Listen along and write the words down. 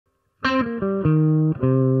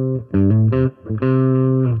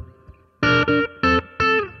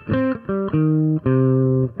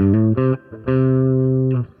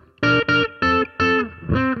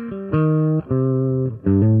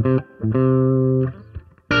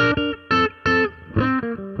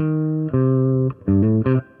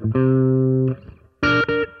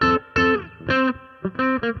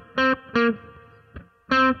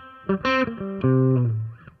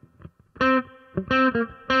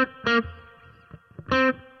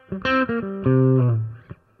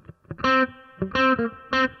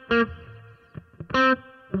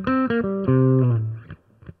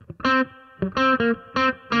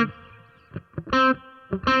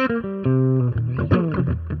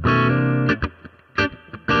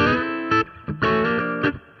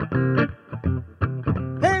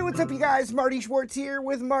Marty Schwartz here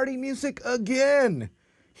with Marty Music again,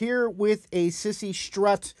 here with a Cissy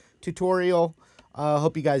Strut tutorial.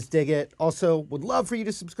 Hope you guys dig it. Also, would love for you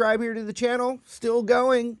to subscribe here to the channel. Still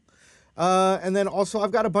going. And then also,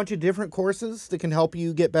 I've got a bunch of different courses that can help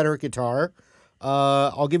you get better at guitar.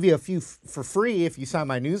 I'll give you a few for free if you sign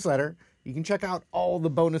my newsletter. You can check out all the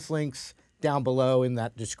bonus links down below in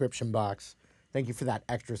that description box. Thank you for that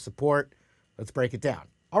extra support. Let's break it down.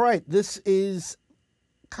 All right, this is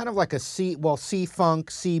kind of like a C funk,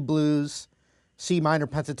 C blues, C minor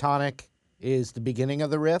pentatonic is the beginning of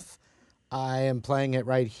the riff. I am playing it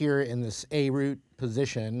right here in this A root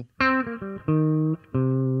position.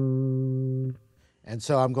 And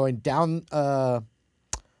so I'm going down 5-3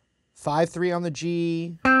 on the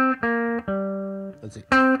G. Let's see.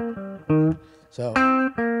 So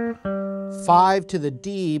 5 to the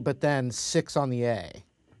D, but then 6 on the A.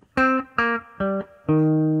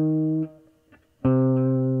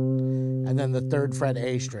 And then the 3rd fret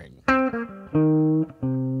A string.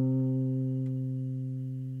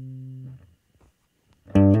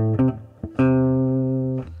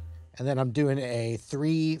 And then I'm doing a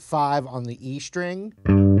 3-5 on the E string.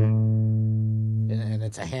 And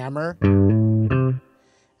it's a hammer. And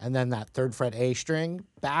then that 3rd fret A string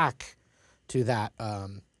back to that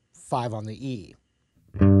 5 on the E.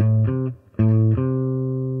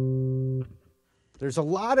 There's a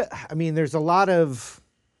lot of,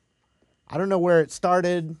 I don't know where it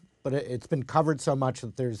started, but it's been covered so much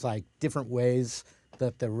that there's like different ways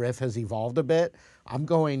that the riff has evolved a bit. I'm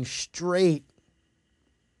going straight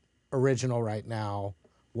original right now,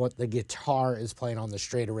 what the guitar is playing on the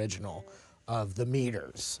straight original of the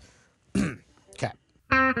meters. Okay.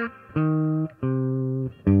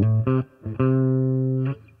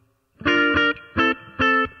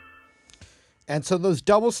 And so those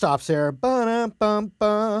double stops there,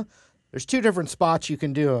 ba-dum-bum-ba, there's 2 different spots you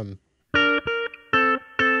can do them.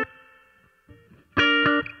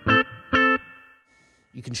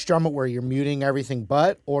 You can strum it where you're muting everything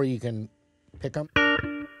but, or you can pick them.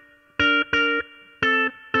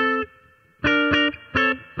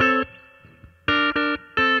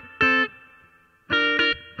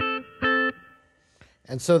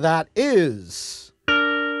 And so that is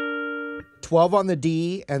 12 on the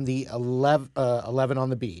D and the 11 on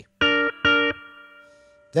the B.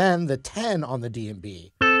 Then the 10 on the D and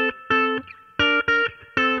B.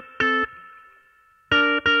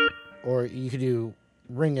 Or you could do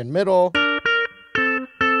ring and middle,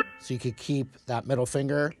 so you could keep that middle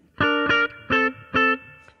finger.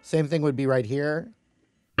 Same thing would be right here.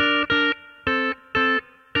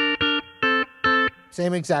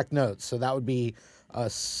 Same exact notes, so that would be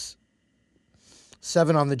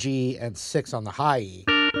 7 on the G and 6 on the high E.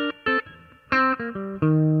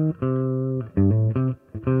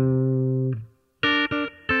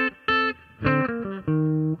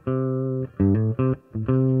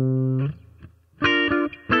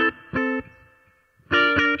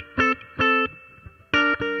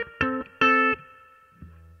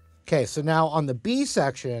 Okay, so now on the B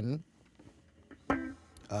section,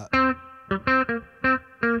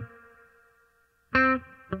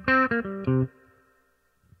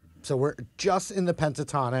 so we're just in the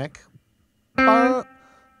pentatonic. Ba,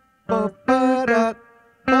 ba, ba, da,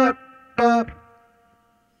 ba, ba.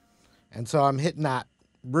 And so I'm hitting that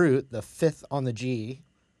root, the 5th on the G,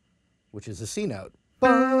 which is a C note.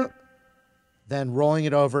 Ba, then rolling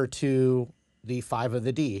it over to the 5 of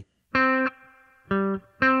the D.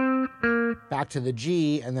 Back to the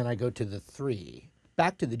G, and then I go to the 3.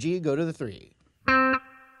 Back to the G, go to the 3.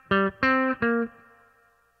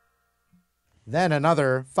 Then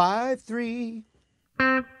another 5-3.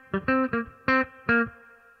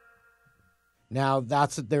 Now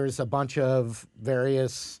there's a bunch of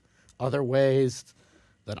various other ways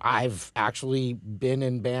that I've actually been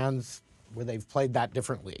in bands where they've played that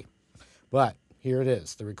differently. But Here it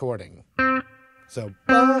is, the recording. So,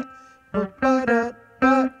 ba, ba, ba, da,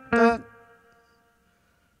 ba, da.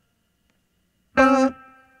 Ba,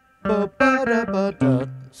 ba, ba, da, ba, da.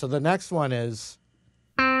 So the next one is,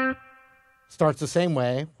 starts the same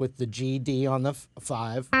way with the G, D on the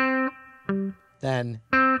 5, then,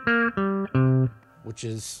 which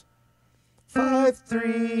is 5,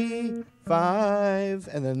 3, 5,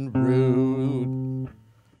 and then root.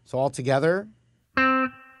 So all together.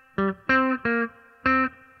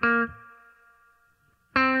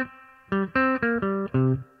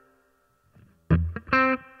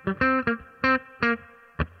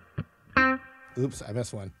 Oops, I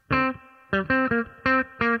missed one.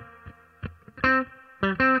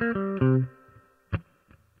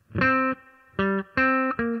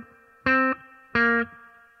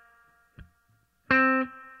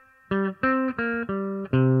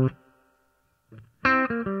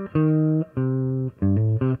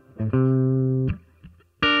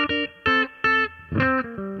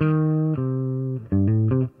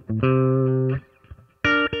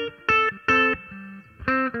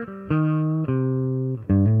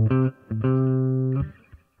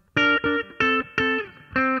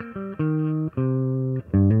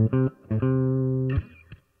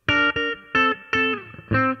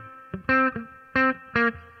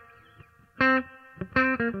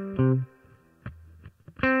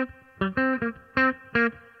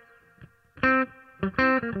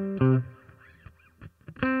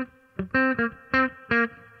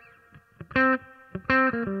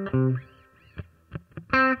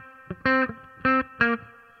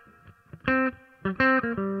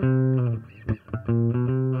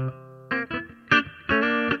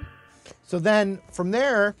 So then from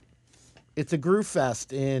there, it's a groove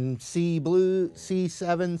fest in C blues,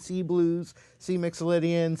 C7, C blues, C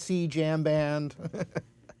mixolydian, C jam band,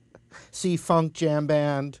 C funk jam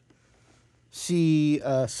band, C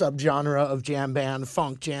subgenre of jam band,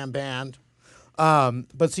 funk jam band.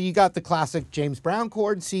 But so you got the classic James Brown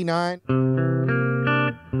chord, C9.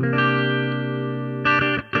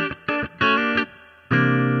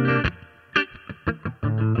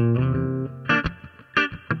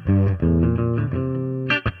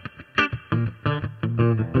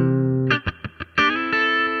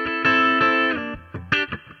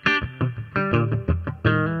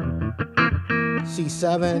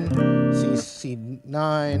 C7,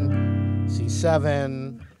 C9,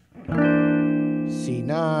 C7,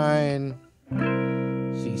 C9,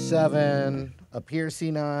 C7, up here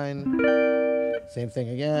C9, same thing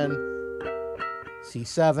again,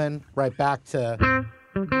 C7, right back to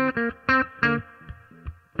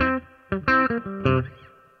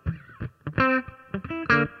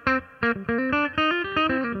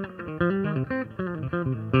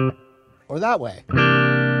or that way.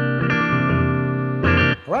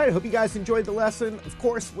 All right, I hope you guys enjoyed the lesson. Of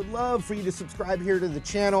course, would love for you to subscribe here to the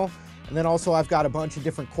channel. And then also I've got a bunch of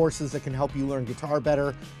different courses that can help you learn guitar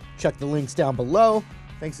better. Check the links down below.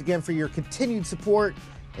 Thanks again for your continued support,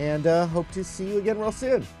 and hope to see you again real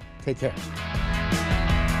soon. Take care.